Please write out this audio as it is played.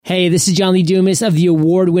Hey, this is John Lee Dumas of the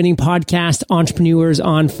award-winning podcast Entrepreneurs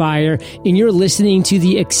on Fire, and you're listening to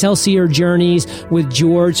the Excelsior Journeys with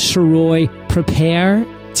George Soroy. Prepare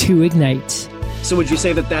to ignite. So would you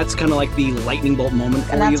say that that's kind of like the lightning bolt moment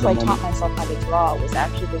for you? And that's why I taught myself how to draw, was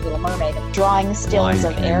actually The Little Mermaid, drawing stills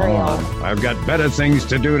of Ariel. I've got better things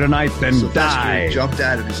to do tonight than die. Jumped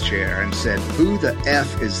out of his chair and said, "Who the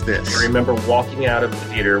F is this?" I remember walking out of the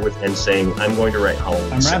theater and saying, "I'm going to write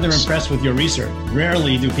Halloween." I'm rather impressed with your research.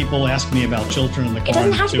 Rarely do people ask me about Children in the Corn. It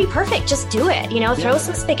doesn't have to be perfect. Just do it. Throw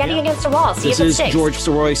some spaghetti against a wall. See if it sticks. This is George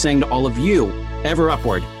Soroy saying to all of you, ever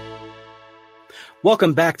upward.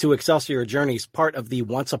 Welcome back to Excelsior Journeys, part of the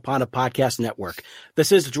Once Upon a Podcast Network.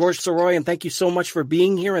 This is George Soroy, and thank you so much for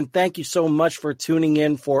being here, and thank you so much for tuning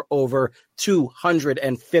in for over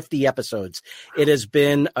 250 episodes. It has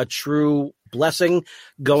been a true blessing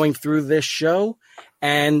going through this show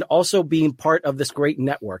and also being part of this great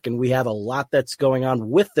network. And we have a lot that's going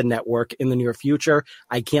on with the network in the near future.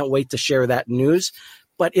 I can't wait to share that news.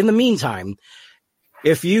 But in the meantime,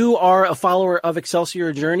 if you are a follower of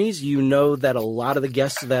Excelsior Journeys, you know that a lot of the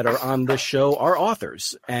guests that are on this show are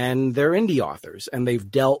authors, and they're indie authors, and they've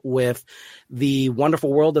dealt with the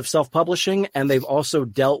wonderful world of self-publishing, and they've also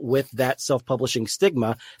dealt with that self-publishing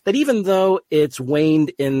stigma that even though it's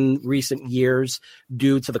waned in recent years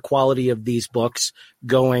due to the quality of these books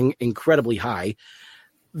going incredibly high,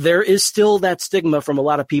 there is still that stigma from a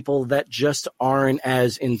lot of people that just aren't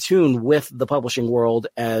as in tune with the publishing world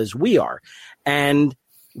as we are. And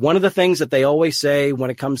one of the things that they always say when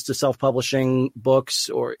it comes to self-publishing books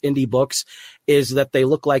or indie books is that they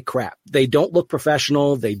look like crap. They don't look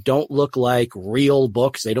professional. They don't look like real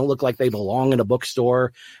books. They don't look like they belong in a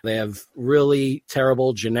bookstore. They have really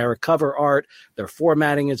terrible generic cover art. Their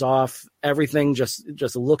formatting is off. Everything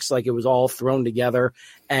just looks like it was all thrown together,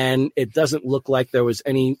 and it doesn't look like there was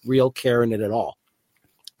any real care in it at all.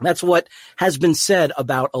 That's what has been said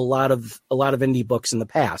about a lot of indie books in the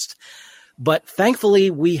past. But thankfully,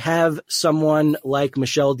 we have someone like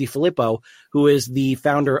Michele DeFilippo, who is the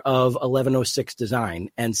founder of 1106 Design.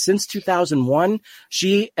 And since 2001,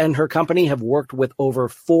 she and her company have worked with over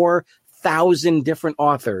 4,000 different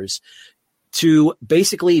authors to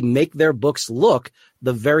basically make their books look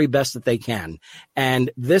the very best that they can. And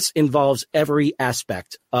this involves every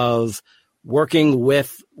aspect of working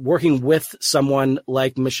with someone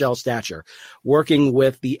like Michele Stature, working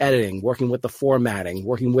with the editing, working with the formatting,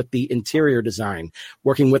 working with the interior design,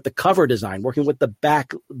 working with the cover design, working with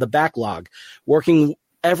the backlog, working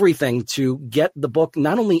everything to get the book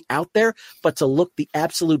not only out there, but to look the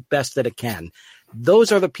absolute best that it can.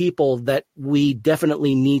 Those are the people that we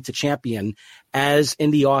definitely need to champion as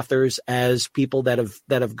indie authors, as people that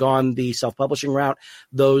have gone the self-publishing route,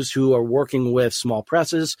 those who are working with small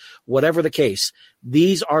presses, whatever the case.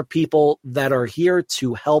 These are people that are here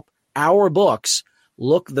to help our books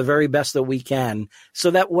look the very best that we can,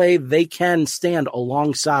 so that way they can stand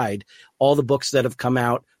alongside all the books that have come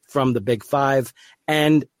out from the Big Five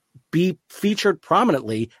and be featured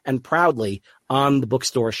prominently and proudly on the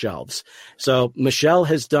bookstore shelves. So Michele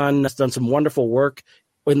has done some wonderful work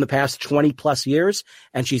in the past 20 plus years,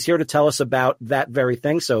 and she's here to tell us about that very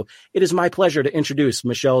thing. So it is my pleasure to introduce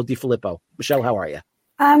Michele DeFilippo. Michele, how are you?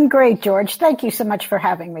 I'm great, George. Thank you so much for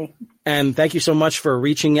having me. And thank you so much for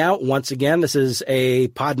reaching out. Once again, this is a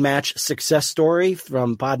Podmatch success story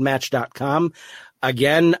from podmatch.com.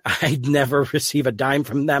 Again, I'd never receive a dime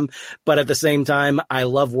from them, but at the same time, I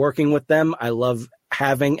love working with them. I love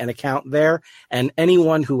having an account there. And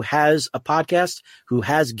anyone who has a podcast, who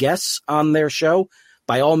has guests on their show,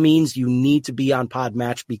 by all means, you need to be on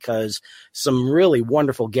Podmatch, because some really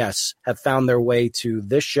wonderful guests have found their way to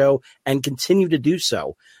this show and continue to do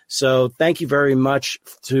so. So thank you very much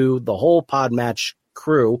to the whole Podmatch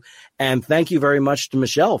crew. And thank you very much to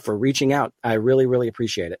Michele for reaching out. I really, really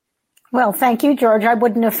appreciate it. Well, thank you, George. I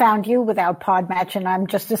wouldn't have found you without Podmatch, and I'm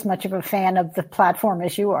just as much of a fan of the platform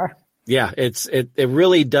as you are. Yeah, it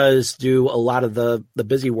really does do a lot of the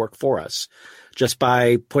busy work for us, just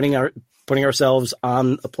by putting ourselves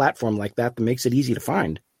on a platform like that makes it easy to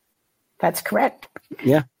find. That's correct.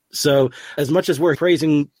 Yeah. So as much as we're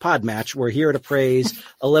praising Podmatch, we're here to praise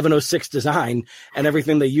 1106 Design and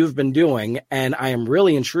everything that you've been doing. And I am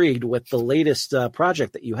really intrigued with the latest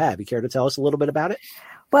project that you have. You care to tell us a little bit about it?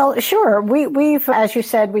 Well, sure. We've, as you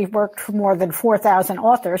said, we've worked for more than 4,000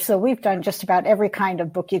 authors, so we've done just about every kind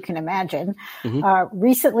of book you can imagine. Mm-hmm.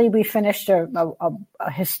 Recently, we finished a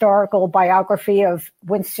historical biography of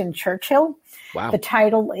Winston Churchill. Wow. The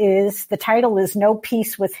title is No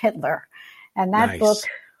Peace with Hitler, and that book.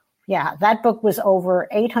 Yeah, that book was over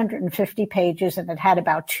 850 pages, and it had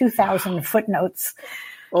about 2,000 footnotes.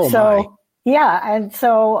 Oh, so, my. Yeah. And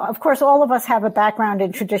so, of course, all of us have a background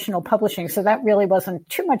in traditional publishing, so that really wasn't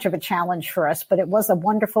too much of a challenge for us, but it was a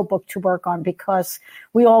wonderful book to work on because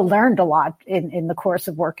we all learned a lot in the course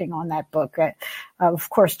of working on that book. Of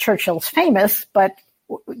course, Churchill's famous, but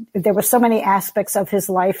there were so many aspects of his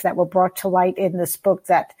life that were brought to light in this book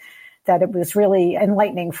that it was really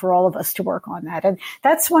enlightening for all of us to work on that. And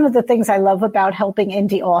that's one of the things I love about helping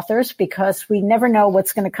indie authors, because we never know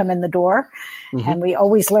what's going to come in the door. Mm-hmm. And we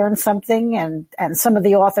always learn something. And some of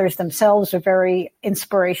the authors themselves are very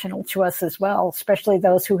inspirational to us as well, especially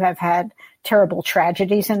those who have had terrible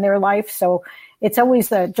tragedies in their life. So it's always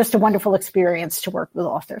just a wonderful experience to work with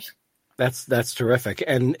authors. That's terrific.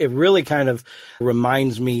 And it really kind of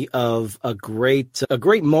reminds me of a great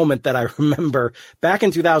moment that I remember back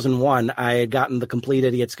in 2001. I had gotten the Complete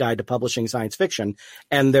Idiot's Guide to Publishing Science Fiction,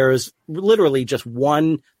 and there's literally just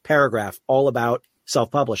one paragraph all about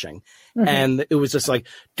self-publishing. Mm-hmm. And it was just like,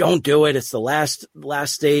 don't do it. It's the last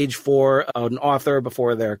stage for an author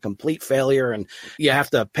before their complete failure. And you have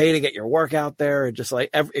to pay to get your work out there. And just like,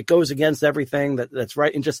 it goes against everything that's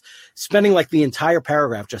right. And just spending like the entire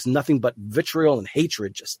paragraph, just nothing but vitriol and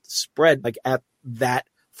hatred just spread like at that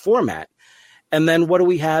format. And then what do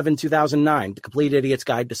we have in 2009? The Complete Idiot's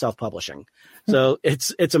Guide to Self-Publishing. So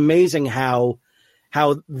it's amazing how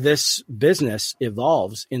this business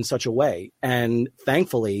evolves in such a way. And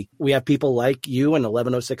thankfully, we have people like you and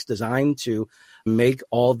 1106 Design to make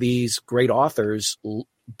all these great authors'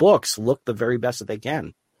 books look the very best that they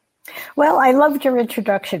can. Well, I loved your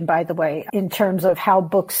introduction, by the way, in terms of how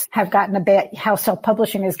books have how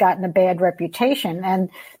self-publishing has gotten a bad reputation.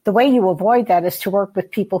 And the way you avoid that is to work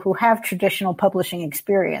with people who have traditional publishing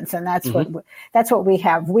experience. And that's what we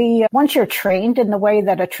have. Once you're trained in the way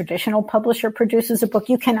that a traditional publisher produces a book,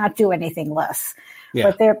 you cannot do anything less.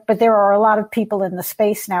 Yeah. But there are a lot of people in the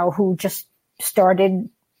space now who just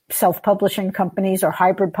started self-publishing companies or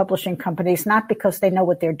hybrid publishing companies, not because they know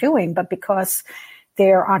what they're doing, but because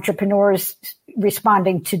they're entrepreneurs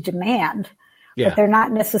responding to demand, but they're not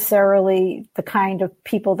necessarily the kind of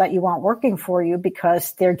people that you want working for you,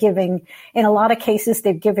 because in a lot of cases,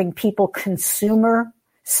 they're giving people consumer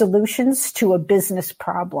solutions to a business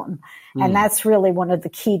problem. And that's really one of the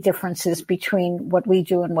key differences between what we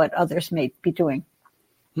do and what others may be doing.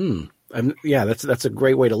 That's a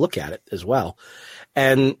great way to look at it as well.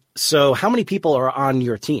 And so how many people are on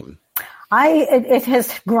your team? It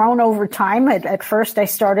has grown over time. At first, I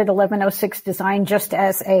started 1106 Design just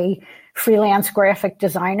as a freelance graphic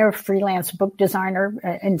designer, freelance book designer,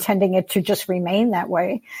 intending it to just remain that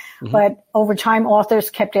way. Mm-hmm. But over time, authors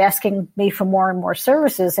kept asking me for more and more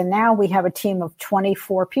services, and now we have a team of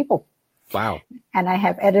 24 people. Wow. And I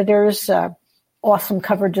have editors, awesome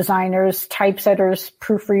cover designers, typesetters,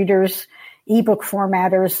 proofreaders, ebook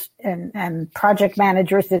formatters, and project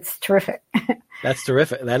managers. It's terrific. That's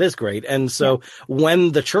terrific. That is great. And so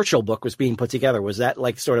when the Churchill book was being put together, was that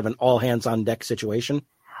like sort of an all hands on deck situation?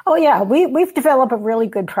 Oh, yeah. We've developed a really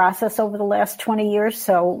good process over the last 20 years.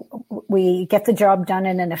 So we get the job done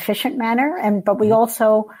in an efficient manner. But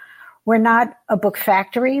we're not a book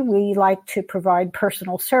factory. We like to provide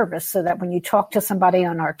personal service so that when you talk to somebody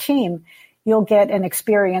on our team, you'll get an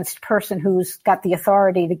experienced person who's got the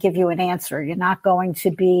authority to give you an answer. You're not going to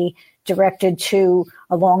be directed to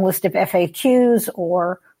a long list of FAQs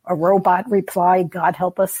or a robot reply. God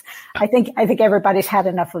help us. I think everybody's had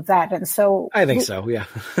enough of that. And so I think so. Yeah.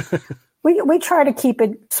 we try to keep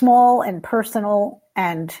it small and personal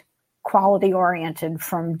and quality oriented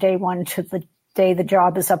from day one to the day the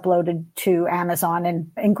job is uploaded to Amazon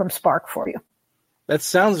and Ingram Spark for you. That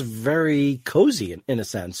sounds very cozy in a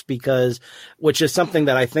sense, which is something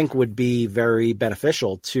that I think would be very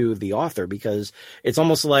beneficial to the author, because it's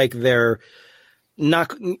almost like they're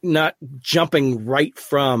not jumping right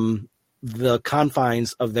from the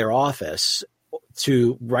confines of their office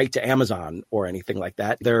to right to Amazon or anything like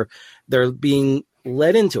that. They're being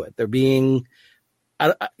led into it. They're being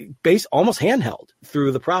almost handheld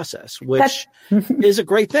through the process, which is a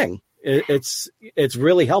great thing. It's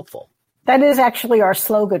really helpful. That is actually our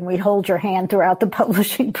slogan. We hold your hand throughout the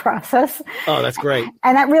publishing process. Oh, that's great.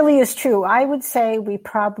 And that really is true. I would say we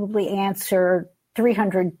probably answer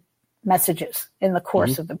 300 messages in the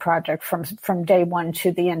course of the project from day one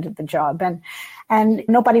to the end of the job. And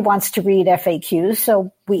nobody wants to read FAQs.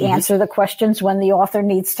 So we answer the questions when the author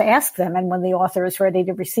needs to ask them and when the author is ready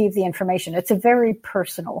to receive the information. It's a very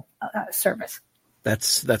personal service.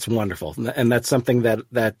 That's wonderful. And that's something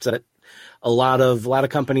that a lot of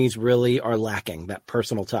companies really are lacking, that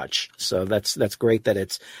personal touch. So that's great that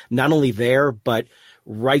it's not only there, but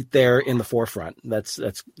right there in the forefront.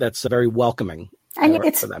 That's very welcoming.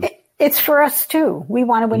 And for them. It's for us too. We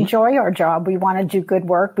want to enjoy our job. We want to do good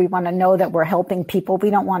work. We want to know that we're helping people. We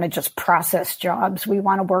don't want to just process jobs. We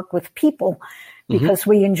want to work with people because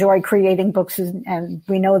we enjoy creating books and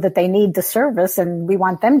we know that they need the service and we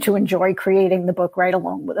want them to enjoy creating the book right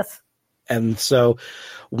along with us. And so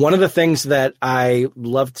one of the things that I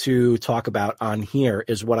love to talk about on here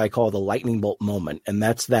is what I call the lightning bolt moment. And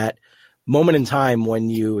that's that moment in time when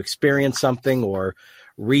you experience something or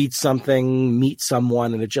read something, meet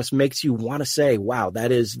someone, and it just makes you want to say, wow,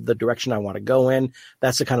 that is the direction I want to go in.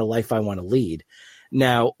 That's the kind of life I want to lead.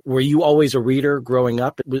 Now, were you always a reader growing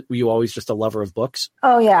up? Were you always just a lover of books?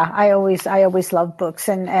 Oh yeah, I always loved books.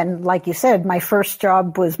 And like you said, my first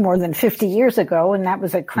job was more than 50 years ago, and that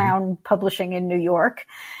was at Crown Publishing in New York.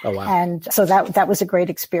 Oh wow. And so that was a great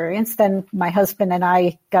experience. Then my husband and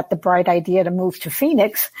I got the bright idea to move to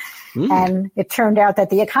Phoenix. And it turned out that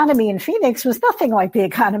the economy in Phoenix was nothing like the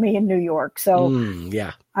economy in New York. So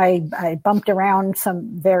yeah, I bumped around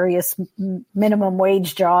some various minimum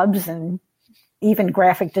wage jobs, and even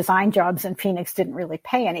graphic design jobs in Phoenix didn't really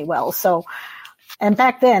pay any well. So, and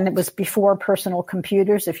back then it was before personal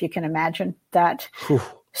computers, if you can imagine that.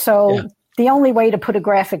 So the only way to put a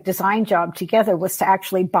graphic design job together was to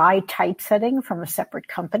actually buy typesetting from a separate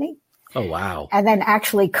company. Oh, wow. And then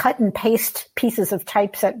actually cut and paste pieces of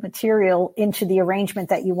typeset material into the arrangement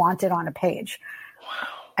that you wanted on a page. Wow.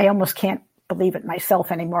 I almost can't believe it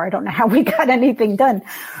myself anymore. I don't know how we got anything done.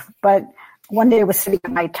 But one day I was sitting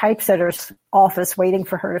in my typesetter's office waiting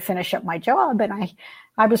for her to finish up my job. And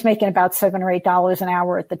I was making about $7 or $8 an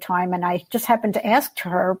hour at the time. And I just happened to ask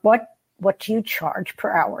her, what do you charge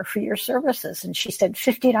per hour for your services? And she said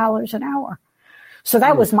 $50 an hour. So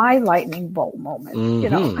that was my lightning bolt moment, you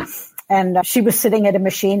know. And she was sitting at a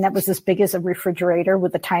machine that was as big as a refrigerator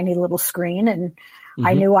with a tiny little screen. And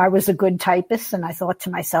I knew I was a good typist. And I thought to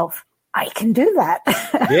myself, I can do that.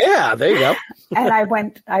 Yeah, there you go. And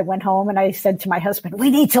I went home and I said to my husband,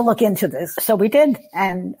 we need to look into this. So we did.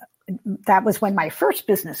 And that was when my first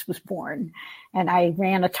business was born. And I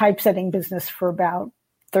ran a typesetting business for about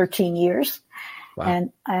 13 years.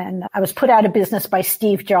 Wow. And I was put out of business by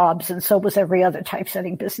Steve Jobs, and so was every other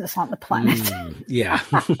typesetting business on the planet. Yeah.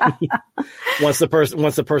 Once the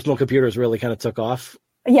personal computers really kind of took off.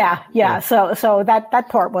 Yeah. So that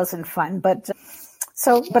part wasn't fun, but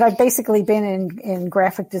I've basically been in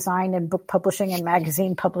graphic design and book publishing and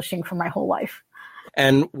magazine publishing for my whole life.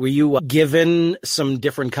 And were you given some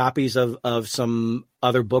different copies of some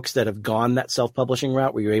other books that have gone that self-publishing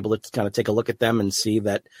route? Were you able to kind of take a look at them and see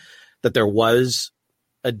that there was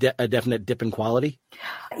a definite dip in quality?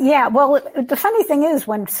 Yeah, well, the funny thing is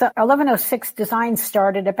when 1106 Design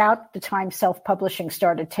started, about the time self-publishing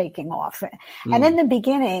started taking off. And in the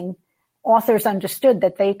beginning, authors understood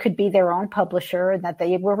that they could be their own publisher and that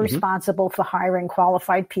they were responsible for hiring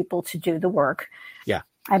qualified people to do the work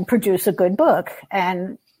and produce a good book.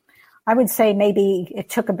 And I would say maybe it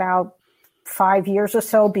took about 5 years or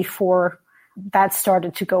so before that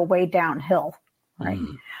started to go way downhill, right?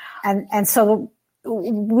 And so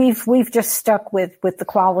we've just stuck with the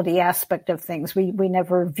quality aspect of things. We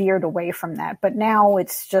never veered away from that. But now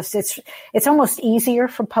it's almost easier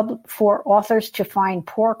for authors to find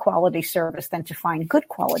poor quality service than to find good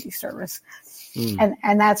quality service.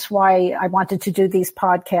 And that's why I wanted to do these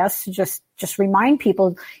podcasts to just remind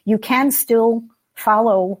people you can still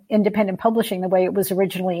follow independent publishing the way it was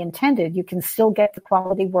originally intended. You can still get the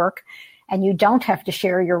quality work, and you don't have to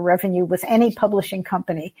share your revenue with any publishing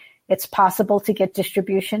company. It's possible to get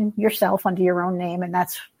distribution yourself under your own name, and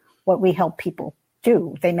that's what we help people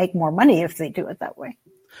do. They make more money if they do it that way.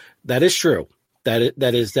 That is true. That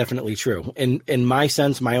is definitely true. In my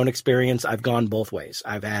sense, my own experience, I've gone both ways.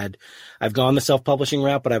 I've gone the self-publishing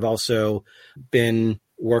route, but I've also been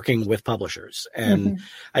working with publishers. And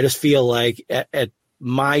I just feel like at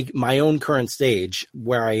my own current stage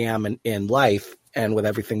where I am in life, and with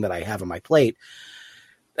everything that I have on my plate,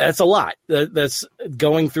 that's a lot. That's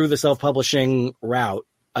going through the self-publishing route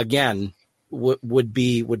again would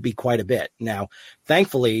be quite a bit. Now,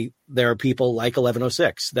 thankfully, there are people like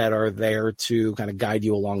 1106 that are there to kind of guide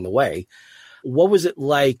you along the way. What was it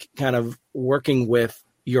like kind of working with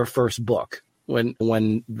your first book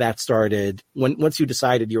when that started, once you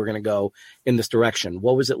decided you were going to go in this direction?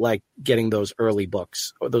 What was it like getting those early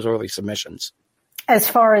books or those early submissions? As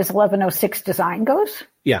far as 1106 Design goes?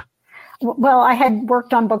 Yeah. Well, I had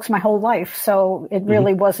worked on books my whole life, so it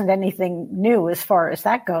really wasn't anything new as far as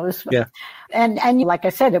that goes. Yeah. And like I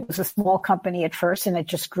said, it was a small company at first, and it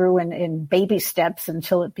just grew in baby steps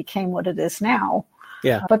until it became what it is now.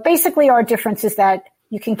 Yeah. But basically our difference is that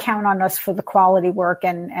you can count on us for the quality work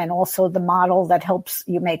and also the model that helps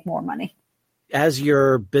you make more money. as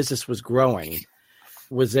your business was growing,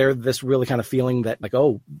 was there this really kind of feeling that like,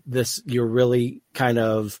 oh, you're really kind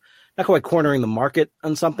of not quite cornering the market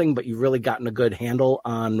on something, but you've really gotten a good handle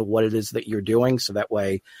on what it is that you're doing, so that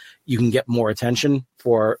way you can get more attention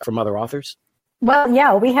from other authors? Well,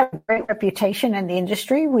 yeah, we have a great reputation in the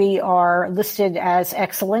industry. We are listed as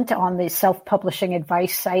excellent on the self-publishing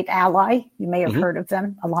advice site Ally. You may have heard of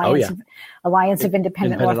them, Alliance of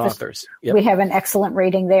Independent Authors. Yep. We have an excellent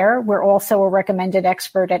rating there. We're also a recommended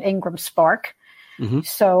expert at Ingram Spark.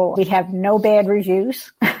 So we have no bad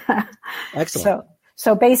reviews. Excellent.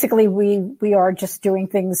 So basically we are just doing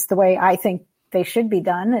things the way I think they should be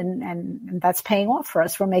done, and that's paying off for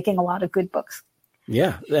us. We're making a lot of good books.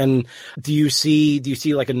 Yeah. And do you see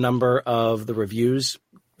like a number of the reviews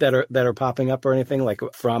that are popping up or anything like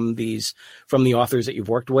from the authors that you've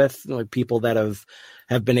worked with, like people that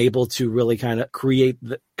have been able to really kind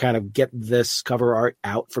of get this cover art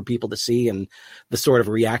out for people to see, and the sort of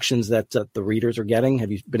reactions that the readers are getting?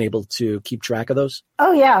 Have you been able to keep track of those?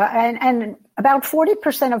 Oh yeah. And about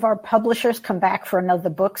 40% of our publishers come back for another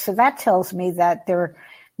book. So that tells me that they're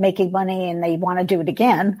making money and they want to do it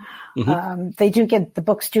again. The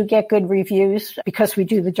books do get good reviews because we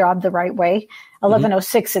do the job the right way.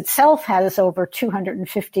 1106 itself has over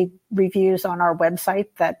 250 reviews on our website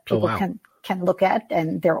that people can look at,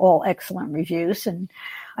 and they're all excellent reviews. And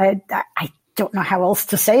I don't know how else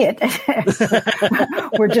to say it.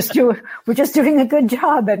 We're just doing a good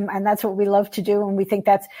job, and that's what we love to do. And we think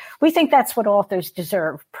that's what authors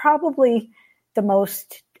deserve. Probably the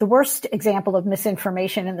worst example of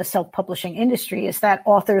misinformation in the self-publishing industry is that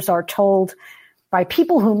authors are told by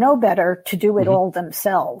people who know better to do it all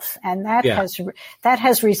themselves. And that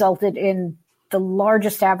has resulted in the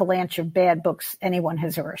largest avalanche of bad books anyone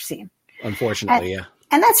has ever seen. Unfortunately,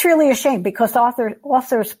 And that's really a shame, because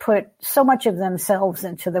authors put so much of themselves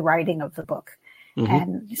into the writing of the book.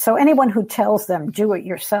 And so anyone who tells them do it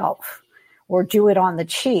yourself or do it on the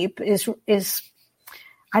cheap is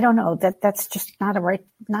I don't know, that's just not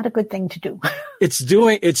a good thing to do. It's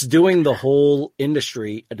doing the whole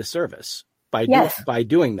industry a disservice by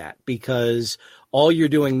doing that, because all you're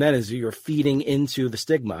doing then is you're feeding into the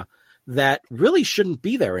stigma that really shouldn't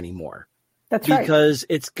be there anymore. That's right. Because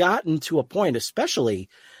it's gotten to a point, especially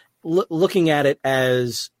looking at it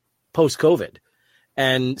as post-COVID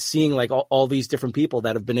and seeing like all these different people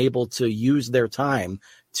that have been able to use their time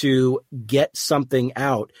to get something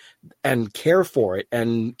out and care for it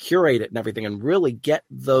and curate it and everything, and really get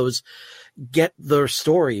their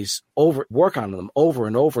stories work on them over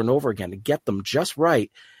and over and over again to get them just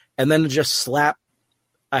right. And then to just slap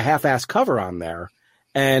a half-ass cover on there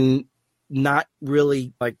and not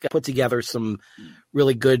really like put together some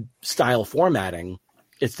really good style formatting.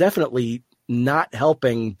 It's definitely not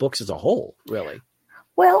helping books as a whole, really.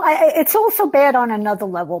 Well, it's also bad on another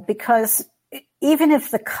level, because even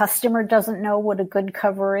if the customer doesn't know what a good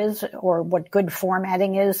cover is or what good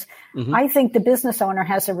formatting is, I think the business owner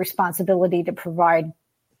has a responsibility to provide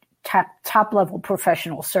top level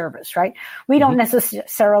professional service, right? We don't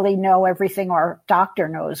necessarily know everything our doctor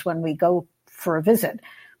knows when we go for a visit,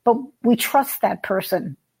 but we trust that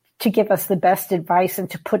person to give us the best advice and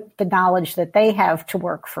to put the knowledge that they have to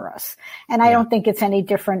work for us. And I don't think it's any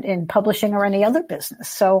different in publishing or any other business.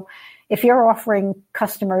 So if you're offering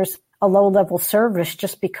customers a low-level service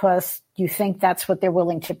just because you think that's what they're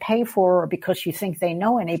willing to pay for, or because you think they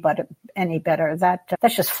know any better,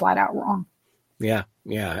 that's just flat out wrong. Yeah.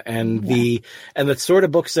 And the sort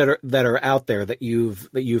of books that are out there that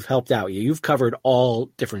you've helped out, you've covered all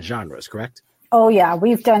different genres, correct? Oh yeah,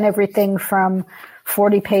 we've done everything from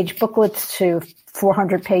 40-page booklets to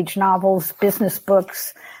 400-page novels, business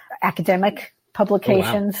books, academic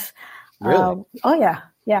publications. Oh, wow. Really?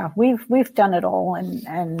 Yeah, we've done it all,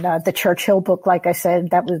 and the Churchill book, like I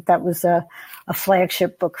said, that was a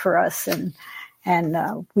flagship book for us, and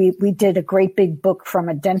we did a great big book from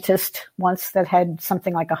a dentist once that had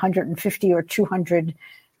something like 150 or 200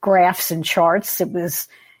 graphs and charts. It was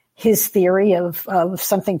his theory of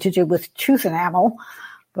something to do with tooth enamel,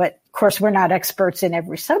 but of course we're not experts in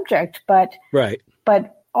every subject, but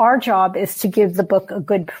our job is to give the book a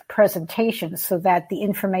good presentation so that the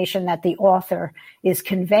information that the author is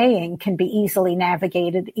conveying can be easily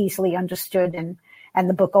navigated, easily understood, and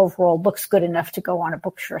the book overall looks good enough to go on a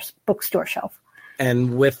bookstore shelf.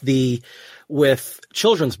 And with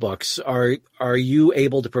children's books, are you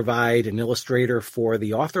able to provide an illustrator for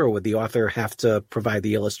the author, or would the author have to provide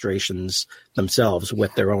the illustrations themselves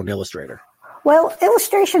with their own illustrator? Well,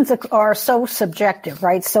 illustrations are so subjective,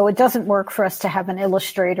 right? So it doesn't work for us to have an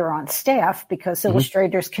illustrator on staff, because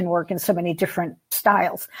illustrators can work in so many different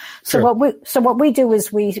styles. So what we do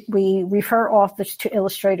is we refer authors to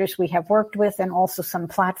illustrators we have worked with, and also some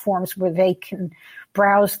platforms where they can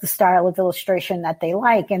browse the style of illustration that they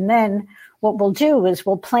like. And then what we'll do is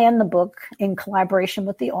we'll plan the book in collaboration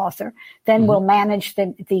with the author. Then we'll manage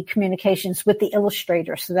the communications with the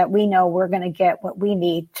illustrator so that we know we're going to get what we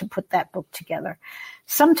need to put that book together.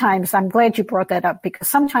 Sometimes, I'm glad you brought that up, because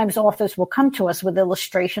sometimes authors will come to us with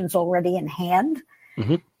illustrations already in hand,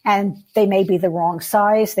 and they may be the wrong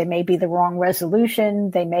size, they may be the wrong resolution,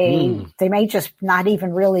 they may just not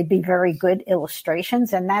even really be very good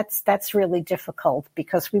illustrations, and that's really difficult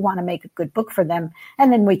because we want to make a good book for them,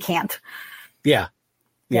 and then we can't. Yeah,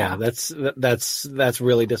 that's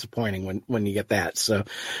really disappointing when you get that.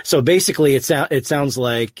 So basically, it sounds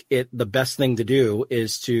like the best thing to do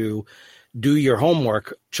is to do your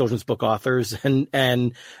homework, children's book authors,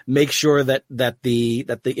 and make sure that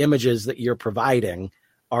the images that you're providing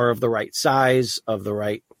are of the right size, of the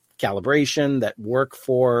right calibration, that work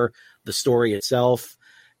for the story itself.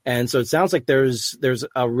 And so it sounds like there's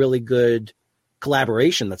a really good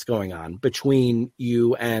collaboration that's going on between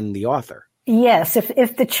you and the author. Yes,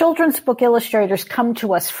 if the children's book illustrators come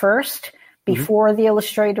to us first before the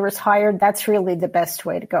illustrator is hired, that's really the best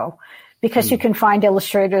way to go. Because you can find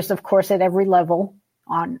illustrators, of course, at every level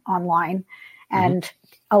online, and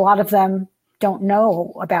a lot of them don't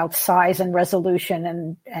know about size and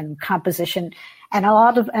resolution and composition.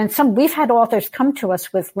 And some we've had authors come to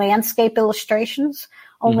us with landscape illustrations,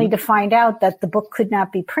 only to find out that the book could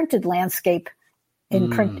not be printed landscape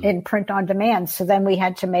in print on demand. So then we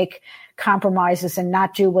had to make compromises and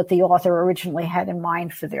not do what the author originally had in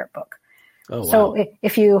mind for their book. Oh, wow. So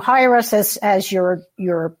if you hire us as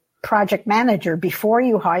your project manager before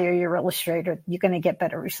you hire your illustrator, you're going to get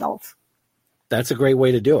better results. That's a great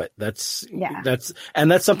way to do it. That's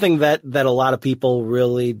something that a lot of people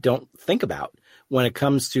really don't think about when it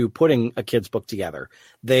comes to putting a kid's book together.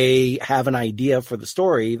 They have an idea for the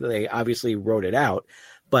story. They obviously wrote it out,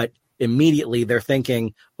 but immediately they're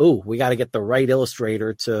thinking, oh, we got to get the right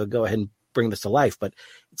illustrator to go ahead and bring this to life. But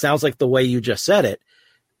it sounds like the way you just said it,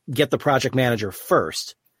 get the project manager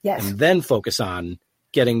first, and then focus on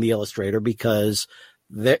getting the illustrator, because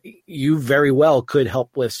you very well could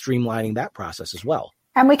help with streamlining that process as well.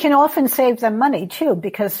 And we can often save them money too,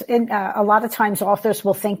 because a lot of times authors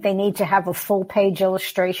will think they need to have a full page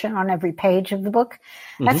illustration on every page of the book.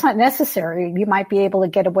 That's not necessary. You might be able to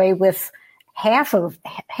get away with half of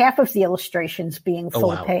the illustrations being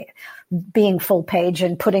full page,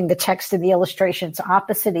 and putting the text and the illustrations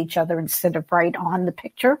opposite each other instead of right on the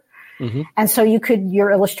picture. And so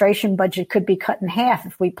your illustration budget could be cut in half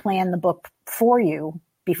if we plan the book for you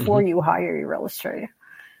before you hire your illustrator.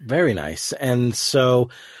 Very nice. And so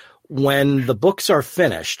when the books are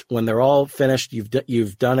finished, when they're all finished,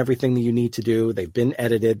 you've done everything that you need to do. They've been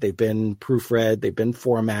edited, they've been proofread, they've been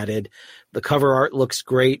formatted. The cover art looks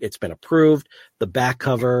great. It's been approved. The back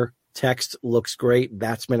cover text looks great.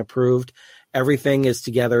 That's been approved. Everything is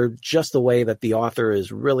together just the way that the author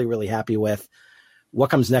is really, really happy with. What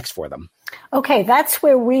comes next for them? Okay, that's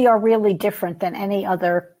where we are really different than any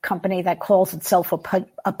other company that calls itself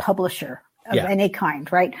a publisher of any kind,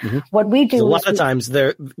 right? What we do a lot of times,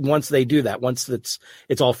 once they do that, once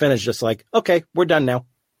it's all finished, just like, okay, we're done now.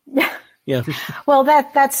 Yeah. Well,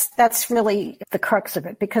 that's really the crux of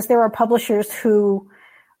it, because there are publishers who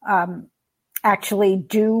actually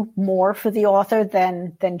do more for the author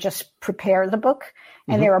than just prepare the book.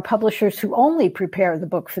 And there are publishers who only prepare the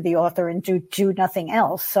book for the author and do nothing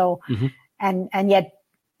else. So, and yet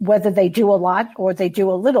whether they do a lot or they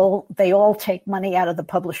do a little, they all take money out of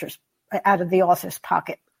the author's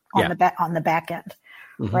pocket on the back end.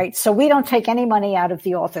 Right. So we don't take any money out of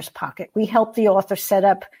the author's pocket. We help the author set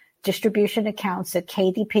up distribution accounts at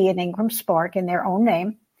KDP and Ingram Spark in their own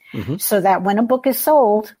name, so that when a book is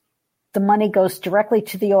sold, the money goes directly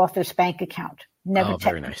to the author's bank account. Never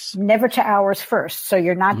to ours first. So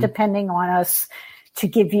you're not depending on us to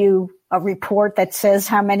give you a report that says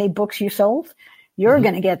how many books you sold. You're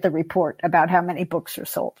going to get the report about how many books are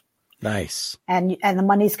sold. Nice. And the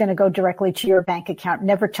money's going to go directly to your bank account,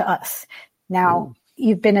 never to us. Now,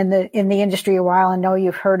 you've been in the industry a while and know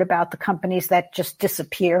you've heard about the companies that just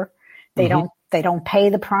disappear. They don't pay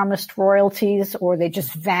the promised royalties, or they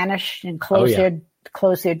just vanish and close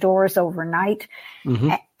their doors overnight.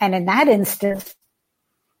 And in that instance,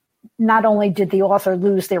 not only did the author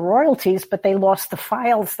lose their royalties, but they lost the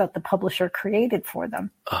files that the publisher created for them.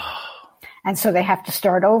 And so they have to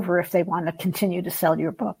start over if they want to continue to sell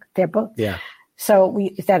their book. Yeah. So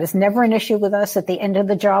that is never an issue with us. At the end of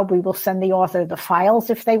the job, we will send the author the files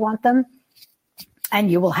if they want them. And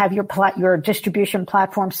you will have your distribution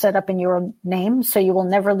platform set up in your name, so you will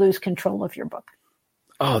never lose control of your book.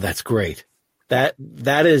 Oh, that's great. That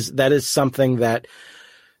is something that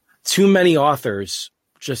too many authors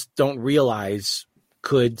just don't realize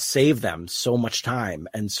could save them so much time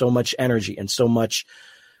and so much energy and so much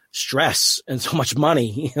stress and so much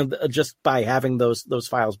money just by having those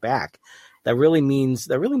files back. That really means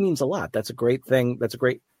a lot. That's a great thing. That's a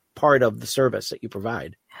great part of the service that you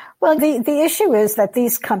provide. Well, the issue is that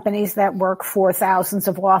these companies that work for thousands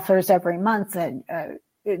of authors every month,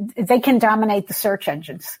 they can dominate the search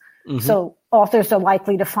engines. Mm-hmm. So authors are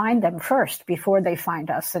likely to find them first before they find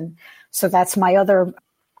us. And so that's my other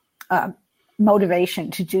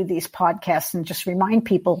motivation to do these podcasts and just remind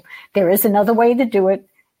people there is another way to do it.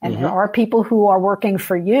 And there are people who are working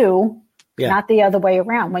for you, not the other way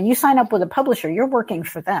around. When you sign up with a publisher, you're working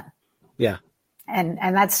for them. Yeah.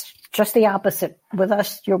 And that's just the opposite. With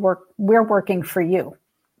us, we're working for you.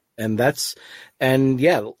 And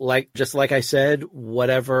like I said,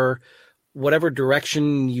 whatever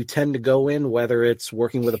direction you tend to go in, whether it's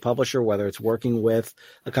working with a publisher, whether it's working with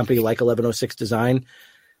a company like 1106 Design,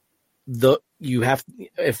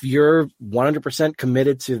 if you're 100%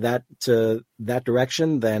 committed to that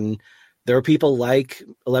direction, then there are people like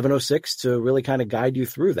 1106 to really kind of guide you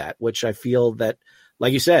through that, which I feel that,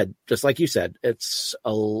 like you said, it's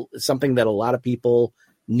something that a lot of people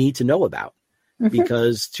need to know about,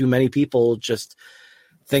 because too many people just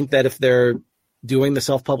think that if they're doing the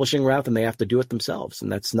self-publishing route, then they have to do it themselves.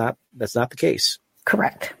 And that's not the case.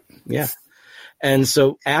 Correct. Yeah. And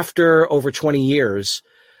so after over 20 years,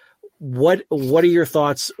 what are your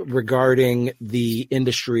thoughts regarding the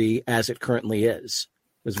industry as it currently is?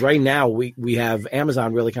 Because right now we have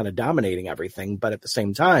Amazon really kind of dominating everything, but at the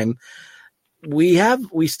same time, we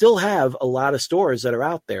still have a lot of stores that are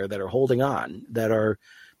out there that are holding on, that are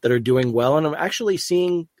doing well. And I'm actually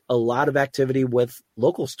seeing a lot of activity with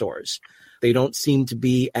local stores. They don't seem to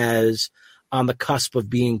be as on the cusp of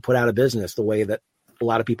being put out of business the way that a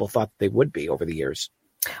lot of people thought they would be over the years.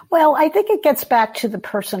 Well, I think it gets back to the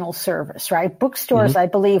personal service, right? Bookstores, I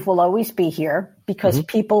believe, will always be here because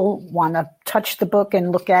people want to touch the book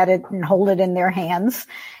and look at it and hold it in their hands.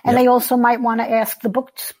 And they also might want to ask the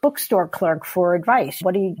bookstore clerk for advice.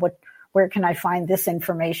 Where can I find this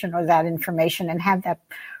information or that information, and have that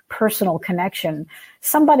personal connection?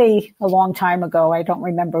 Somebody a long time ago, I don't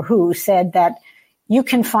remember who, said that you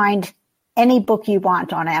can find any book you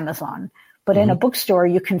want on Amazon. But in a bookstore,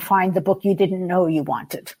 you can find the book you didn't know you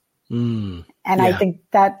wanted. I think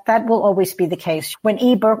that will always be the case. When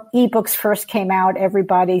ebooks first came out,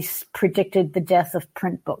 everybody predicted the death of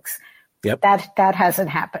print books. Yep. That hasn't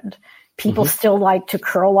happened. People still like to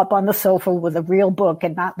curl up on the sofa with a real book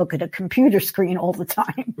and not look at a computer screen all the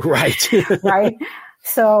time. Right. Right.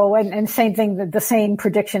 So, and same thing, the same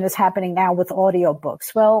prediction is happening now with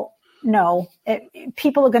audiobooks. Well, no,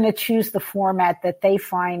 people are going to choose the format that they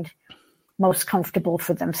find most comfortable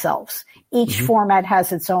for themselves. Each format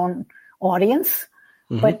has its own audience,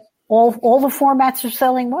 but all the formats are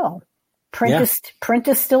selling well. Print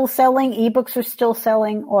is still selling, ebooks are still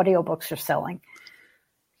selling, audiobooks are selling.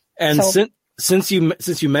 And since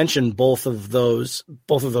you mentioned both of those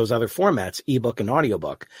other formats, ebook and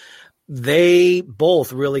audiobook, they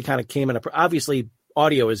both really kind of came in. Obviously,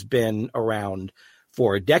 audio has been around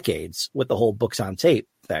for decades with the whole books on tape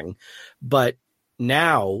thing, but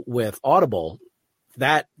now with Audible,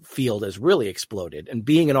 that field has really exploded. And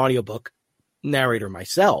being an audiobook narrator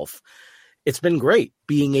myself, it's been great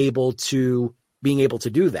being able to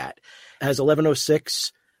do that. Has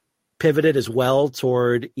 1106 pivoted as well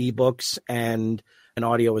toward ebooks and an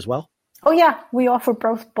audio as well? Oh yeah, we offer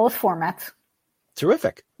both formats.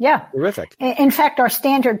 Terrific. Yeah. Terrific. In fact, our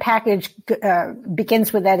standard package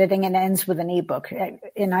begins with editing and ends with an ebook.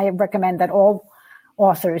 And I recommend that all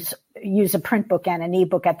authors use a print book and an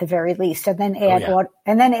ebook at the very least, and then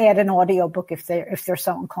add an audiobook if they're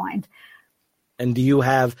so inclined. And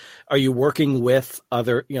are you working with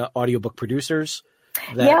other audiobook producers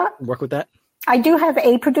that work with that? I do have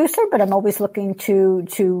a producer, but I'm always looking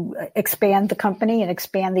to expand the company and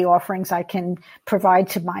expand the offerings I can provide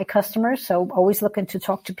to my customers. So always looking to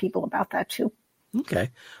talk to people about that too. Okay.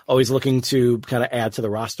 Always looking to kind of add to the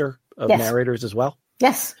roster of narrators as well?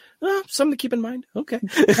 Yes. Something to keep in mind. Okay.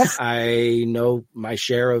 I know my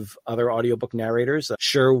share of other audiobook narrators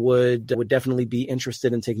sure would definitely be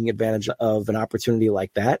interested in taking advantage of an opportunity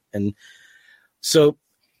like that. And so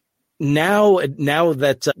now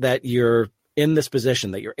that you're in this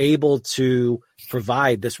position, that you're able to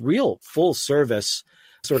provide this real full service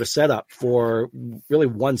sort of setup for really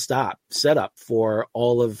one-stop setup for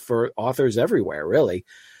authors everywhere, really.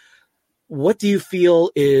 what do you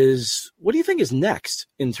think is next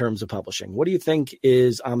in terms of publishing? What do you think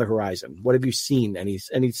is on the horizon? What have you seen?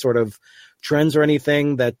 Any sort of trends or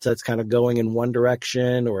anything that's kind of going in one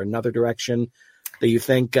direction or another direction that you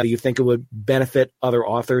think it would benefit other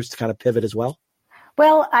authors to kind of pivot as well?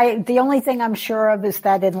 Well, the only thing I'm sure of is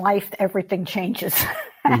that in life, everything changes.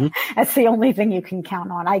 Mm-hmm. That's the only thing you can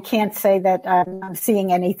count on. I can't say that I'm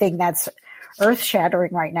seeing anything that's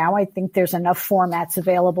earth-shattering right now. I think there's enough formats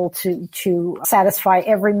available to satisfy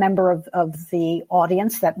every member of the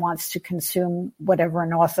audience that wants to consume whatever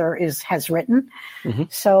an author has written. Mm-hmm.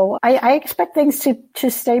 So I expect things to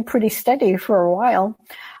stay pretty steady for a while.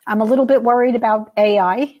 I'm a little bit worried about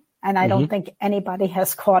AI, and I don't think anybody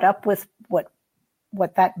has caught up with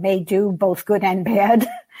what that may do, both good and bad.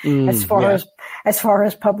 As far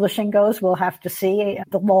as publishing goes, we'll have to see.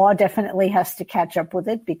 The law definitely has to catch up with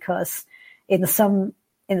it, because in some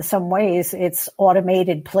ways it's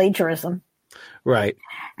automated plagiarism. Right.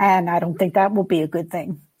 And I don't think that will be a good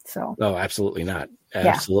thing. So. Oh, absolutely not.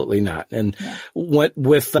 Absolutely not. And what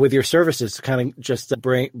with your services, to kind of just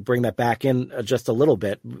bring that back in just a little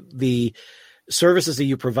bit, the services that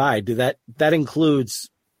you provide, that includes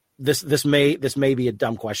this may be a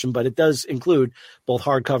dumb question, but it does include both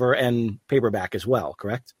hardcover and paperback as well,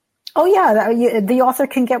 correct? Oh yeah, the author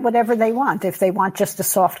can get whatever they want. If they want just a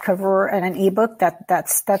soft cover and an ebook,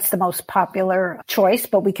 that's the most popular choice.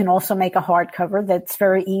 But we can also make a hardcover that's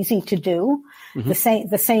very easy to do. Mm-hmm.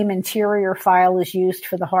 The same interior file is used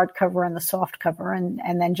for the hardcover and the soft cover, and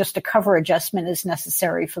then just a cover adjustment is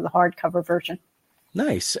necessary for the hardcover version.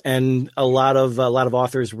 Nice. And a lot of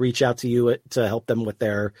authors reach out to you to help them with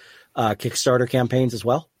their Kickstarter campaigns as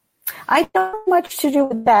well? I don't have much to do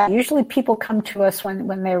with that. Usually people come to us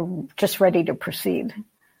when they're just ready to proceed.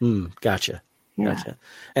 Gotcha. Yeah. Gotcha.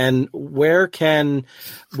 And what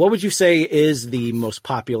would you say is the most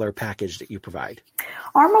popular package that you provide?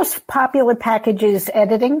 Our most popular package is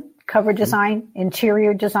editing, cover design,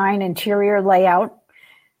 interior layout,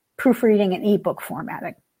 proofreading, and ebook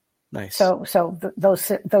formatting. Nice. So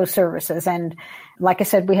those services. And like I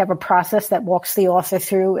said, we have a process that walks the author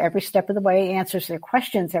through every step of the way, answers their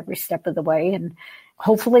questions every step of the way. And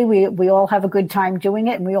hopefully we all have a good time doing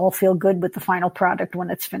it, and we all feel good with the final product when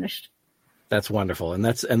it's finished. That's wonderful. And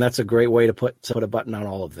that's a great way to put a button on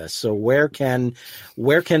all of this. So where can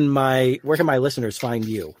my listeners find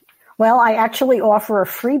you? Well, I actually offer a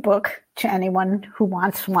free book to anyone who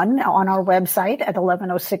wants one on our website at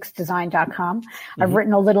 1106design.com. Mm-hmm. I've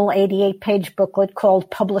written a little 88-page booklet called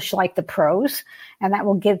Publish Like the Pros, and that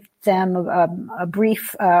will give them a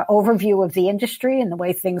brief overview of the industry and the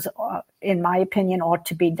way things, in my opinion, ought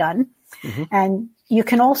to be done. Mm-hmm. And you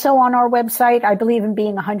can also, on our website, I believe in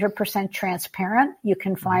being 100% transparent. You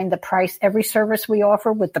can find the price, every service we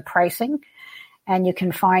offer with the pricing. And you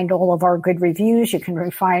can find all of our good reviews. You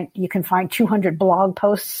can find 200 blog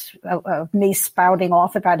posts of me spouting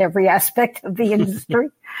off about every aspect of the industry.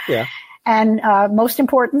 Yeah. And most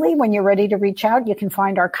importantly, when you're ready to reach out, you can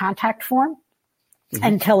find our contact form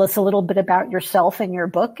and tell us a little bit about yourself and your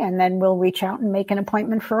book, and then we'll reach out and make an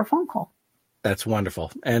appointment for a phone call. That's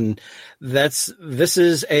wonderful. And this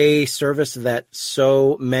is a service that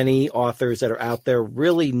so many authors that are out there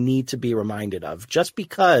really need to be reminded of. Just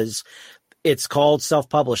because it's called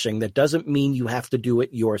self-publishing, that doesn't mean you have to do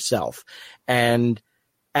it yourself. And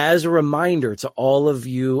as a reminder to all of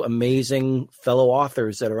you amazing fellow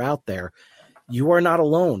authors that are out there, you are not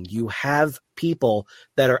alone. You have people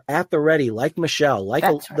that are at the ready, like Michele, like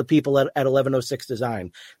the people at 1106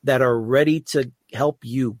 Design, that are ready to help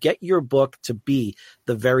you get your book to be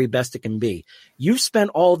the very best it can be. You've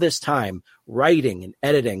spent all this time writing and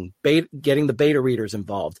editing, getting the beta readers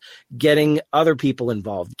involved, getting other people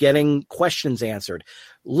involved, getting questions answered,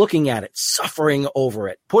 looking at it, suffering over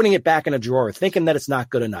it, putting it back in a drawer, thinking that it's not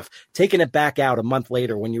good enough, taking it back out a month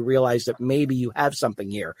later when you realize that maybe you have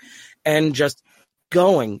something here, and just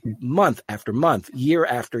going month after month, year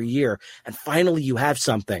after year, and finally you have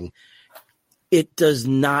something. It does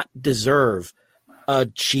not deserve a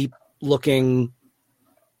cheap looking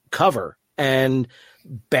cover and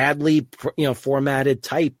badly, formatted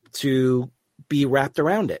type to be wrapped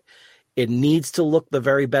around it. It needs to look the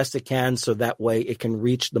very best it can, so that way it can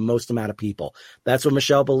reach the most amount of people. That's what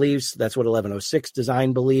Michele believes. That's what 1106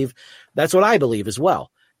 Design believe. That's what I believe as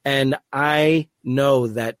well. And I know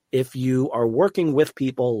that if you are working with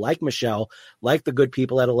people like Michele, like the good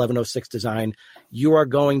people at 1106 Design, you are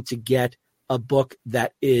going to get a book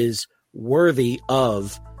that is worthy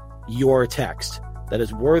of your text, that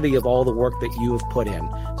is worthy of all the work that you have put in.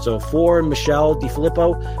 So for Michele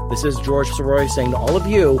DeFilippo, this is George Soroy saying to all of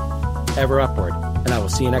you, ever upward, and I will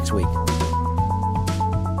see you next week.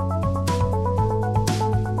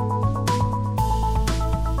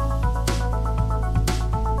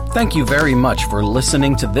 Thank you very much for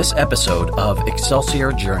listening to this episode of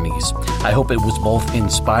Excelsior Journeys. I hope it was both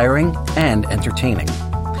inspiring and entertaining.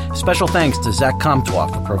 Special thanks to Zach Comtois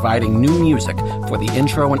for providing new music for the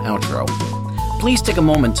intro and outro. Please take a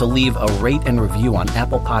moment to leave a rate and review on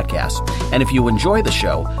Apple Podcasts. And if you enjoy the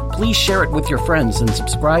show, please share it with your friends and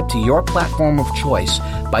subscribe to your platform of choice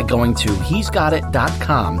by going to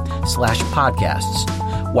he'sgotit.com/podcasts.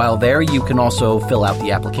 While there, you can also fill out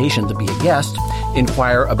the application to be a guest,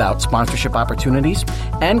 inquire about sponsorship opportunities,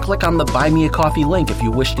 and click on the Buy Me a Coffee link if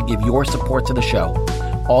you wish to give your support to the show.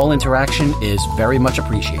 All interaction is very much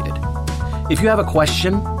appreciated. If you have a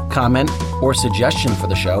question, comment, or suggestion for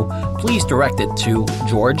the show, please direct it to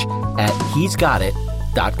George at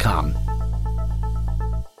he'sgotit.com.